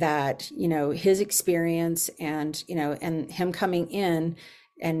that, his experience and, and him coming in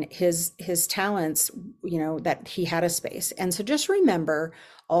and his talents, that he had a space. And so just remember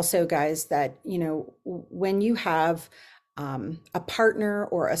also, guys, that, when you have a partner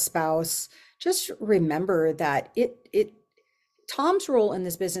or a spouse, just remember that Tom's role in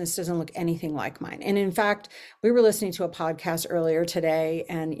this business doesn't look anything like mine. And in fact, we were listening to a podcast earlier today,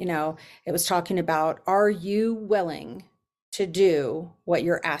 and it was talking about, are you willing to do what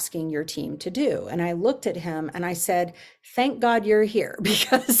you're asking your team to do? And I looked at him and I said, thank God you're here,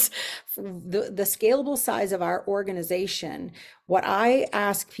 because the scalable size of our organization, what I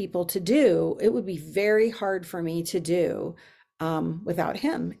ask people to do, it would be very hard for me to do without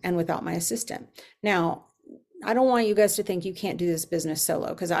him and without my assistant. Now, I don't want you guys to think you can't do this business solo,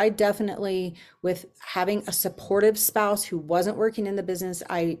 because I definitely, with having a supportive spouse who wasn't working in the business,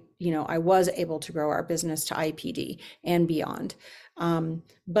 I was able to grow our business to IPD and beyond.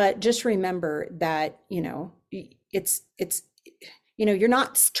 But just remember that, it's you're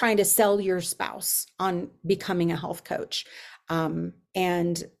not trying to sell your spouse on becoming a health coach.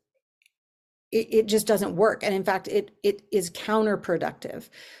 And it just doesn't work. And in fact, it is counterproductive.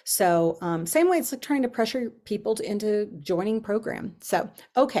 So same way, it's like trying to pressure people into joining program. So,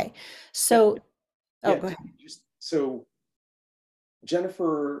 okay. So, go ahead. So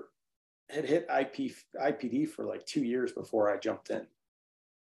Jennifer had hit IPD for like 2 years before I jumped in.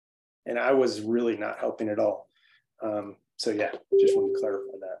 And I was really not helping at all. So yeah, just want to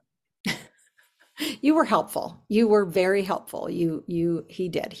clarify that. You were helpful. You were very helpful. He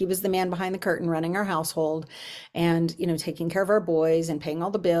did. He was the man behind the curtain running our household and, taking care of our boys and paying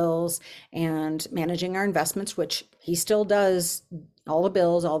all the bills and managing our investments, which he still does, all the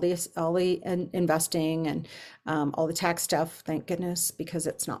bills, all the investing and all the tax stuff, thank goodness, because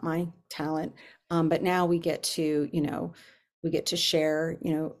it's not my talent. But now we get to, share,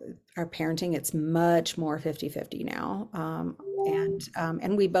 our parenting. It's much more 50-50 now.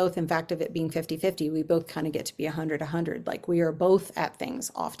 And we both, in fact, of it being 50-50, we both kind of get to be 100-100. Like we are both at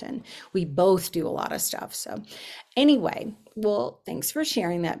things often. We both do a lot of stuff. So anyway, well, thanks for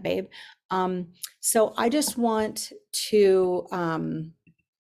sharing that, babe. So I just want to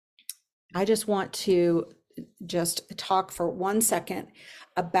talk for 1 second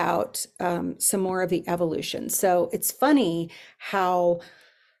about some more of the evolution. So it's funny how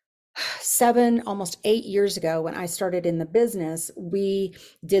 7, almost 8 years ago, when I started in the business, we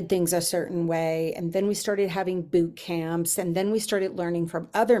did things a certain way. And then we started having boot camps, and then we started learning from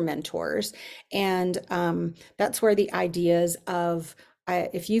other mentors. And that's where the ideas of,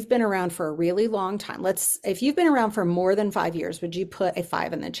 if you've been around for a really long time, if you've been around for more than 5 years, would you put a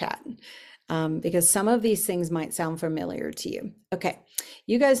 5 in the chat? Because some of these things might sound familiar to you. Okay,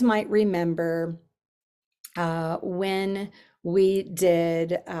 you guys might remember when we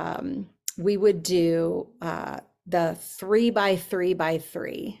did, we would do the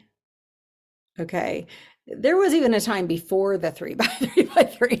 3x3x3. Okay, there was even a time before the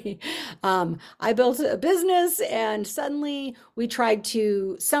 3x3x3. I built a business, and suddenly we tried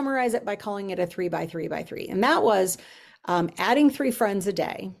to summarize it by calling it a 3x3x3, and that was adding 3 friends a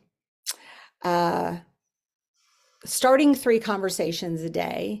day, starting 3 conversations a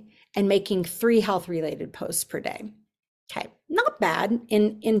day, and making 3 health related posts per day. Okay, not bad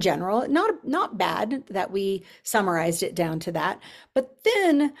in general, not bad that we summarized it down to that. But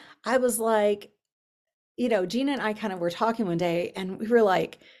then I was like, Gina and I kind of were talking one day, and we were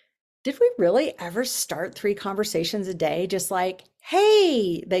like, did we really ever start 3 conversations a day, just like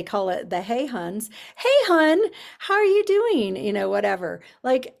hey, they call it the hey huns. Hey hun, how are you doing? Whatever.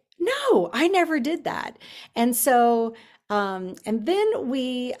 Like, no, I never did that. And so, and then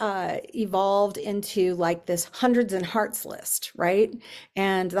we evolved into like this hundreds and hearts list, right?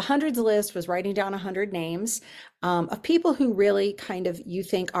 And the hundreds list was writing down 100 names of people who really kind of you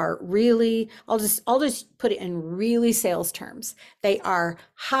think are really, I'll just put it in really sales terms. They are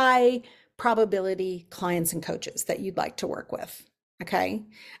high probability clients and coaches that you'd like to work with. Okay.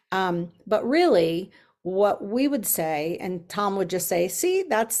 But really, what we would say, and Tom would just say, see,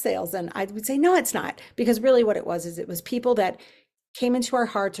 that's sales. And I would say, no, it's not. Because really what it was is it was people that came into our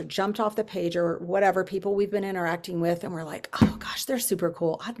hearts or jumped off the page or whatever, people we've been interacting with. And we're like, oh gosh, they're super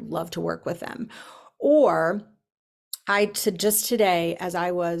cool. I'd love to work with them. Or just today, as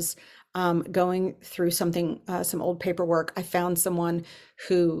I was going through some old paperwork, I found someone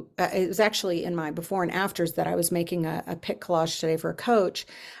who, it was actually in my before and afters that I was making a pic collage today for a coach.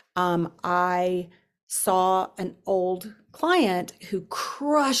 I saw an old client who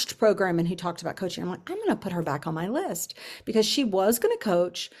crushed program and who talked about coaching. I'm like, I'm going to put her back on my list because she was going to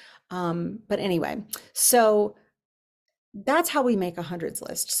coach. But anyway, so that's how we make a hundreds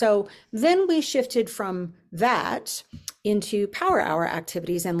list. So then we shifted from that into power hour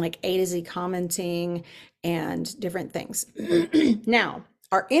activities and like A to Z commenting and different things. Now,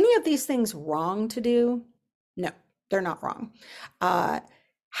 are any of these things wrong to do? No, they're not wrong.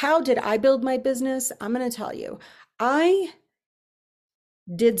 How did I build my business? I'm going to tell you. I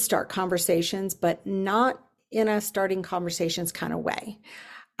did start conversations, but not in a starting conversations kind of way.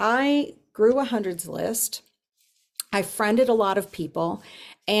 I grew a hundreds list. I friended a lot of people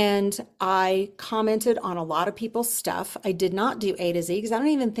and I commented on a lot of people's stuff. I did not do A to Z because I don't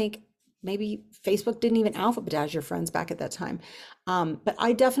even think maybe Facebook didn't even alphabetize your friends back at that time. But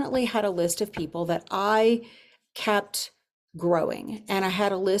I definitely had a list of people that I kept growing. And I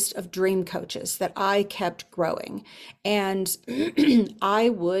had a list of dream coaches that I kept growing. And I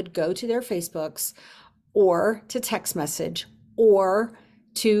would go to their Facebooks or to text message or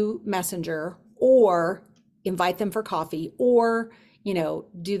to Messenger or invite them for coffee or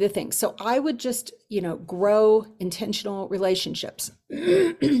do the thing. So I would just grow intentional relationships.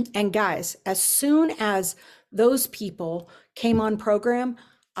 And guys, as soon as those people came on program,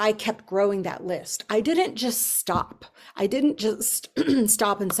 I kept growing that list. I didn't just stop. I didn't just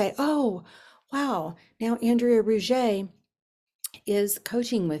stop and say, oh wow, now Andrea Rouget is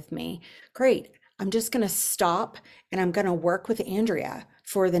coaching with me. Great. I'm just going to stop and I'm going to work with Andrea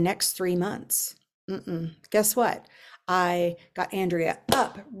for the next 3 months. Guess what? I got Andrea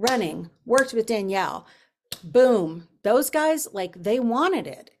up, running, worked with Danielle. Boom. Those guys, like, they wanted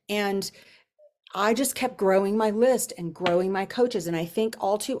it. And I just kept growing my list and growing my coaches. And I think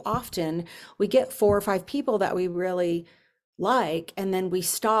all too often we get 4 or 5 people that we really like, and then we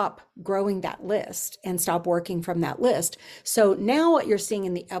stop growing that list and stop working from that list. So now what you're seeing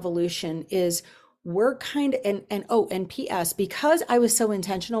in the evolution is we're kind of, and PS, because I was so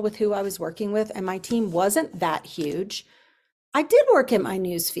intentional with who I was working with and my team wasn't that huge, I did work in my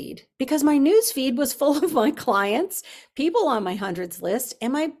news feed because my news feed was full of my clients, people on my hundreds list,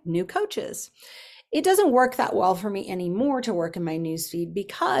 and my new coaches. It doesn't work that well for me anymore to work in my news feed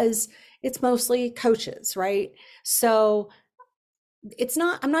because it's mostly coaches, right? So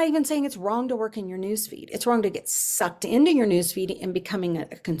I'm not even saying it's wrong to work in your news feed. It's wrong to get sucked into your news feed and becoming a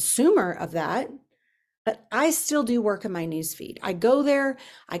consumer of that. But I still do work in my newsfeed. I go there,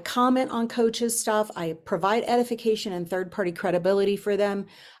 I comment on coaches' stuff, I provide edification and third-party credibility for them,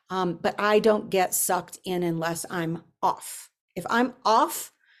 but I don't get sucked in unless I'm off. If I'm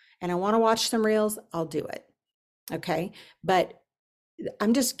off and I want to watch some reels, I'll do it. Okay, but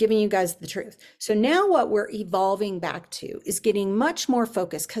I'm just giving you guys the truth. So now what we're evolving back to is getting much more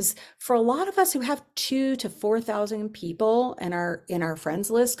focused, because for a lot of us who have 2,000 to 4,000 people in our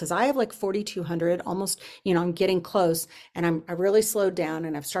friends list, because I have like 4,200, almost, I'm getting close, and I really slowed down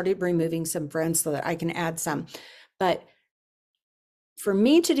and I've started removing some friends so that I can add some. But for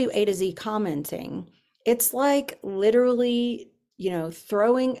me to do A to Z commenting, it's like literally,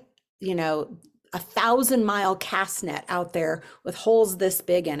 throwing, 1,000-mile cast net out there with holes this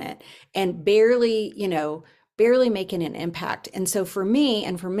big in it and barely making an impact. And so for me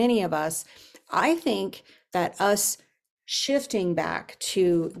and for many of us, I think that us shifting back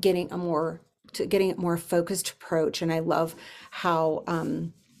to getting a more focused approach. And I love how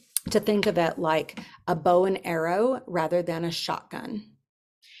to think of it like a bow and arrow rather than a shotgun.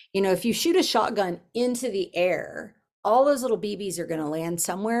 If you shoot a shotgun into the air, all those little BBs are going to land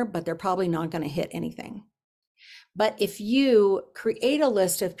somewhere, but they're probably not going to hit anything. But if you create a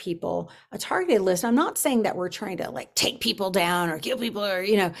list of people, a targeted list, I'm not saying that we're trying to like take people down or kill people or,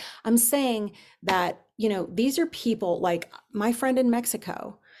 I'm saying that, these are people like my friend in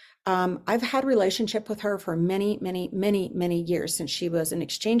Mexico. I've had relationship with her for many, many, many, many years since she was an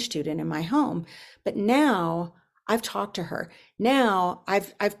exchange student in my home. But now I've talked to her. Now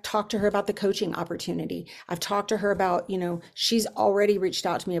I've talked to her about the coaching opportunity. I've talked to her about, she's already reached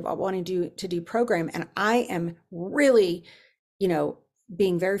out to me about wanting to do program. And I am really,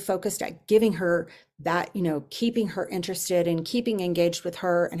 being very focused at giving her that, keeping her interested and keeping engaged with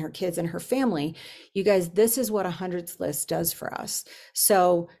her and her kids and her family. You guys, this is what a hundreds list does for us.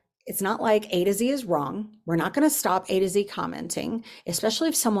 So it's not like A to Z is wrong. We're not going to stop A to Z commenting, especially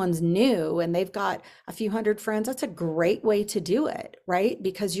if someone's new and they've got a few hundred friends. That's a great way to do it, right?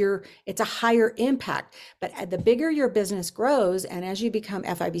 Because it's a higher impact. But the bigger your business grows, and as you become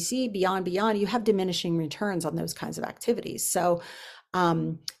FIBC, beyond, you have diminishing returns on those kinds of activities. So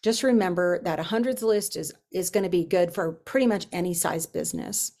just remember that a hundreds list is going to be good for pretty much any size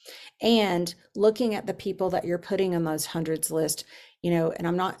business. And looking at the people that you're putting on those hundreds list, and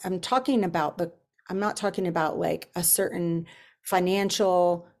I'm not talking about like a certain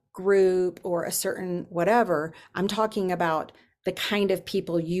financial group or a certain whatever. I'm talking about the kind of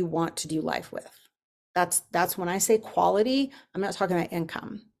people you want to do life with. That's when I say quality, I'm not talking about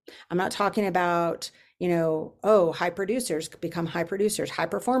income. I'm not talking about, high producers become high producers, high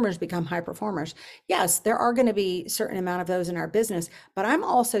performers become high performers. Yes, there are going to be a certain amount of those in our business, but I'm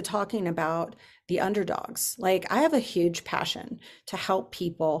also talking about the underdogs. Like I have a huge passion to help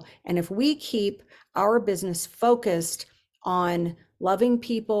people. And if we keep our business focused on loving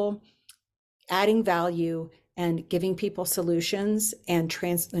people, adding value, and giving people solutions and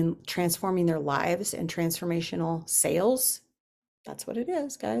transforming their lives and transformational sales, that's what it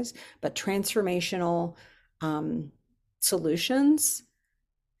is, guys. But transformational solutions,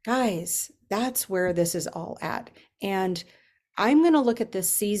 guys, that's where this is all at. And I'm going to look at this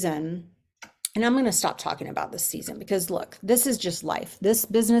season, and I'm going to stop talking about this season because look, this is just life. This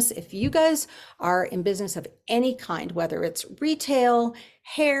business, if you guys are in business of any kind, whether it's retail,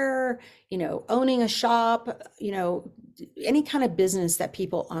 hair, owning a shop, any kind of business that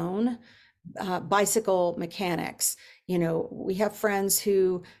people own, bicycle mechanics, we have friends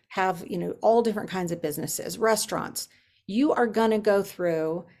who have, all different kinds of businesses, restaurants. You are going to go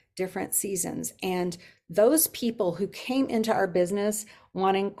through different seasons. And those people who came into our business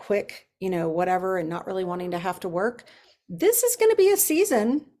wanting quick, whatever, and not really wanting to have to work, this is going to be a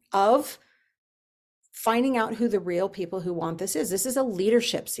season of finding out who the real people who want this is. This is a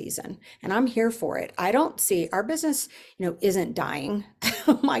leadership season, and I'm here for it. I don't see our business, isn't dying.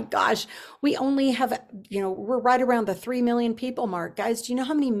 Oh my gosh, we only have, we're right around the 3 million people mark. Guys, do you know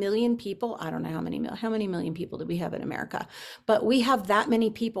how many million people? I don't know how many million people do we have in America, but we have that many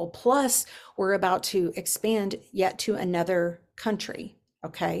people. Plus we're about to expand yet to another country.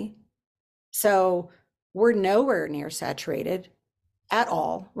 Okay. So we're nowhere near saturated at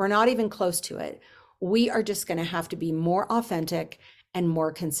all. We're not even close to it. We are just going to have to be more authentic and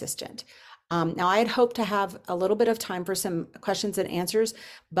more consistent. Now, I had hoped to have a little bit of time for some questions and answers,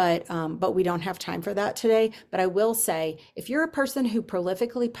 but we don't have time for that today. But I will say, if you're a person who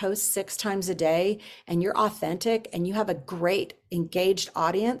prolifically posts 6 times a day and you're authentic and you have a great engaged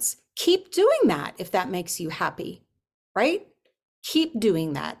audience, keep doing that if that makes you happy, right? Keep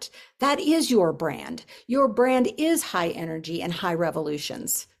doing that. That is your brand. Your brand is high energy and high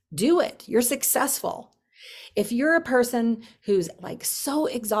revolutions. Do it. You're successful. If you're a person who's like so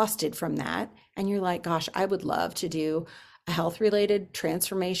exhausted from that and you're like, gosh, I would love to do a health related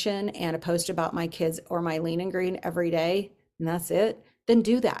transformation and a post about my kids or my lean and green every day, and that's it, then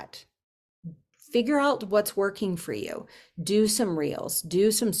do that. Figure out what's working for you. Do some reels,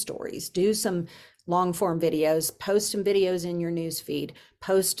 do some stories, do some long form videos, post some videos in your news feed,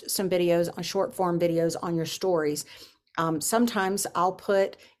 post some videos on short form videos on your stories. Sometimes I'll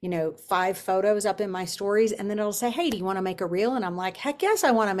put, 5 photos up in my stories, and then it'll say, hey, do you want to make a reel? And I'm like, heck yes, I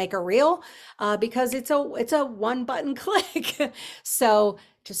want to make a reel because it's a one button click. So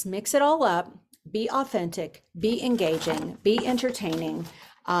just mix it all up, be authentic, be engaging, be entertaining,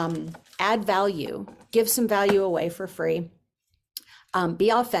 add value, give some value away for free,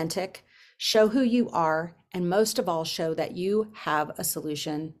 be authentic, show who you are, and most of all, show that you have a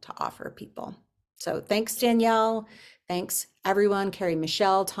solution to offer people. So thanks, Danielle. Thanks, everyone, Carrie,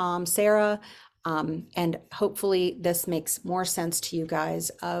 Michelle, Tom, Sarah. And hopefully this makes more sense to you guys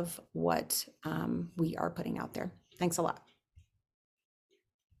of what we are putting out there. Thanks a lot.